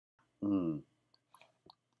Mm,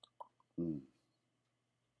 mm.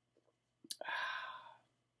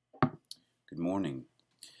 Good morning.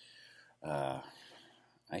 Uh,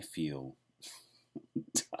 I feel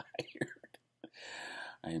tired.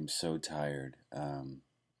 I am so tired.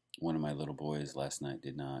 One of my little boys last night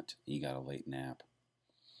did not. He got a late nap.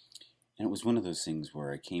 And it was one of those things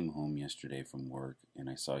where I came home yesterday from work and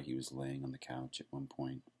I saw he was laying on the couch at one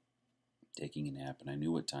point, taking a nap, and I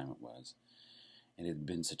knew what time it was. It had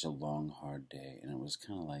been such a long, hard day, and it was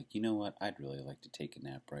kind of like, you know what? I'd really like to take a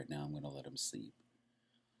nap right now. I'm going to let him sleep.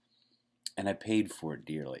 And I paid for it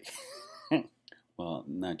dearly. Well,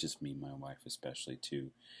 not just me, my wife especially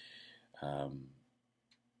too. Um,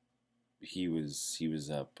 he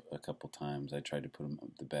was up a couple times. I tried to put him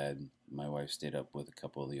up to bed. My wife stayed up with a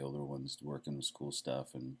couple of the older ones working with school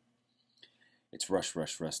stuff, and it's rush,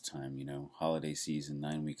 rush, rush time. Holiday season.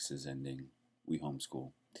 9 weeks is ending. We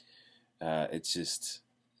homeschool. It's just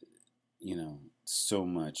so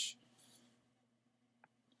much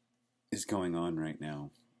is going on right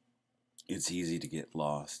now. It's easy to get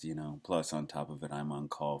lost. Plus, on top of it, I'm on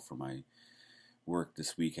call for my work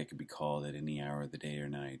this week. I could be called at any hour of the day or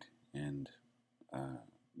night and uh,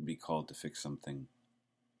 be called to fix something.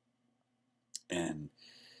 And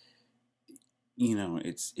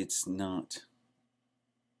it's not.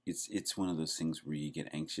 It's one of those things where you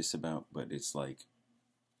get anxious about, but it's like,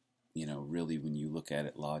 really when you look at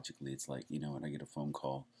it logically, it's like, when I get a phone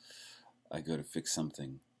call, I go to fix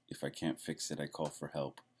something. If I can't fix it, I call for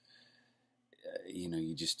help.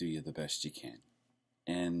 You just do the best you can.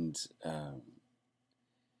 And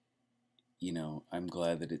I'm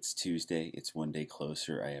glad that it's Tuesday. It's one day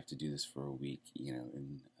closer. I have to do this for a week,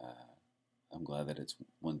 and I'm glad that it's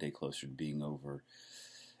one day closer to being over,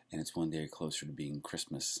 and it's one day closer to being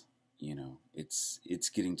Christmas. It's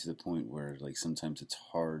getting to the point where, like, sometimes it's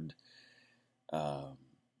hard um,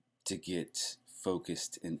 to get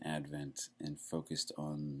focused in Advent and focused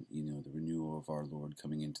on the renewal of our Lord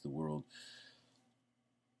coming into the world,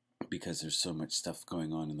 because there's so much stuff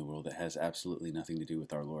going on in the world that has absolutely nothing to do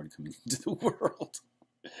with our Lord coming into the world.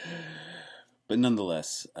 But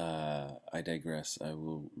nonetheless, I digress. I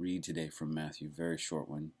will read today from Matthew, very short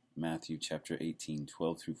one. Matthew chapter 18,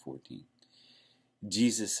 12 through 14.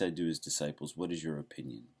 Jesus said to his disciples, "What is your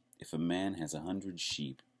opinion? If a man has 100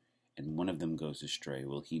 sheep and one of them goes astray,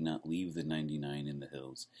 will he not leave the 99 in the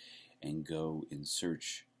hills and go in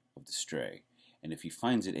search of the stray? And if he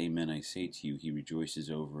finds it, amen, I say to you, he rejoices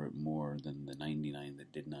over it more than the 99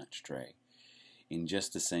 that did not stray. In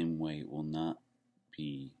just the same way,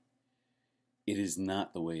 it is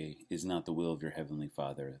not the will of your heavenly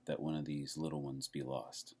Father that one of these little ones be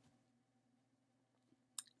lost."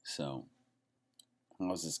 So,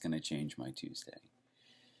 how is this going to change my Tuesday?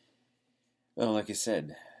 Well, like I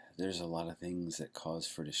said, there's a lot of things that cause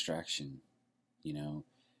for distraction,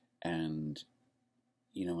 and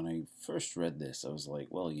when I first read this, I was like,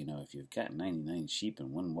 well, if you've got 99 sheep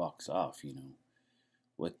and one walks off,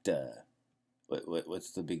 what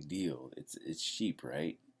what's the big deal? It's sheep,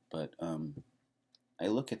 right? But I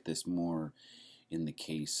look at this more in the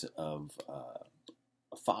case of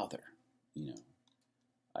a father.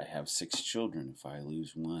 I have 6 children. If I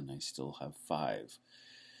lose one, I still have 5.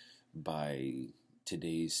 By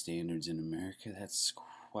today's standards in America, that's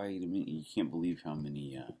quite. I mean, you can't believe how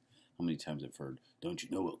many times I've heard, "Don't you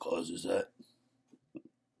know what causes that?"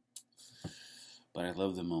 But I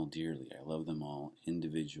love them all dearly. I love them all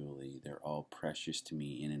individually. They're all precious to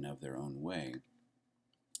me in and of their own way.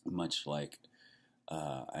 Much like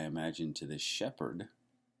I imagine to the shepherd,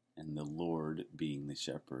 and the Lord being the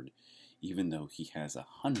shepherd, even though he has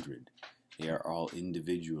 100, they are all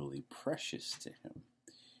individually precious to him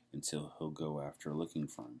until he'll go after looking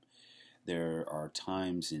for him. There are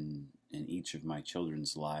times in each of my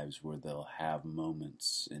children's lives where they'll have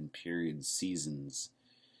moments and periods, seasons,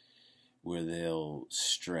 where they'll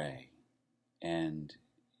stray, and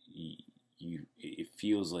it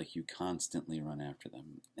feels like you constantly run after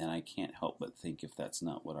them. And I can't help but think, if that's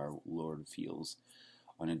not what our Lord feels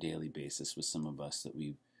on a daily basis with some of us, that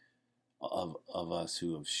of us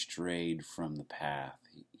who have strayed from the path.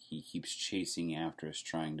 He keeps chasing after us,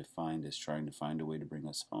 trying to find us, trying to find a way to bring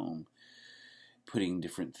us home, putting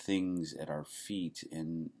different things at our feet.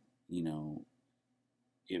 And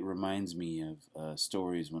it reminds me of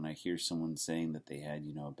stories when I hear someone saying that they had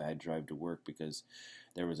a bad drive to work because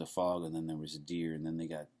there was a fog, and then there was a deer, and then they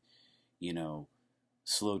got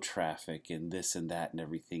slow traffic and this and that and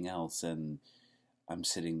everything else. And I'm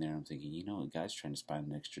sitting there, I'm thinking, the guy's trying to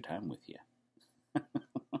spend extra time with you.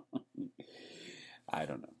 I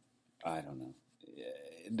don't know.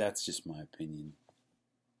 That's just my opinion.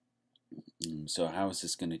 So how is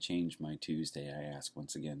this going to change my Tuesday, I ask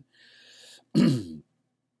once again.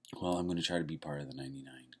 Well, I'm going to try to be part of the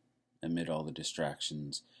 99. Amid all the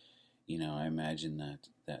distractions, I imagine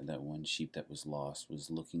that one sheep that was lost was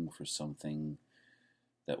looking for something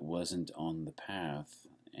that wasn't on the path,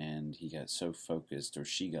 and he got so focused, or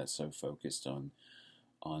she got so focused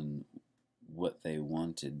on what they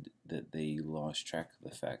wanted, that they lost track of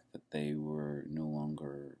the fact that they were no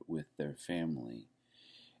longer with their family.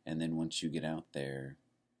 And then once you get out there,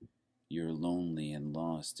 you're lonely and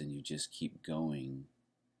lost, and you just keep going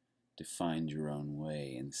to find your own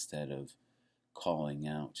way instead of calling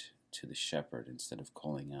out to the shepherd, instead of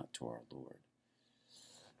calling out to our Lord.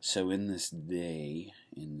 So in this day,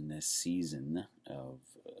 in this season of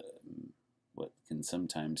what can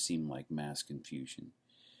sometimes seem like mass confusion,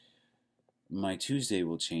 my Tuesday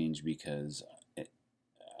will change because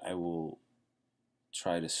I will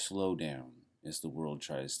try to slow down as the world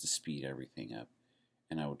tries to speed everything up,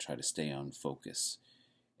 and I will try to stay on focus,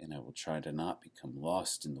 and I will try to not become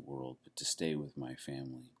lost in the world, but to stay with my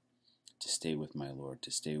family, to stay with my Lord,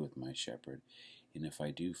 to stay with my shepherd. And if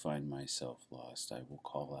I do find myself lost, I will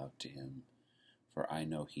call out to him, for I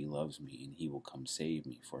know he loves me, and he will come save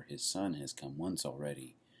me, for his Son has come once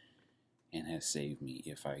already and has saved me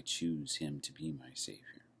if I choose him to be my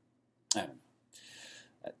Savior. I don't know.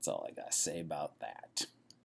 That's all I got to say about that.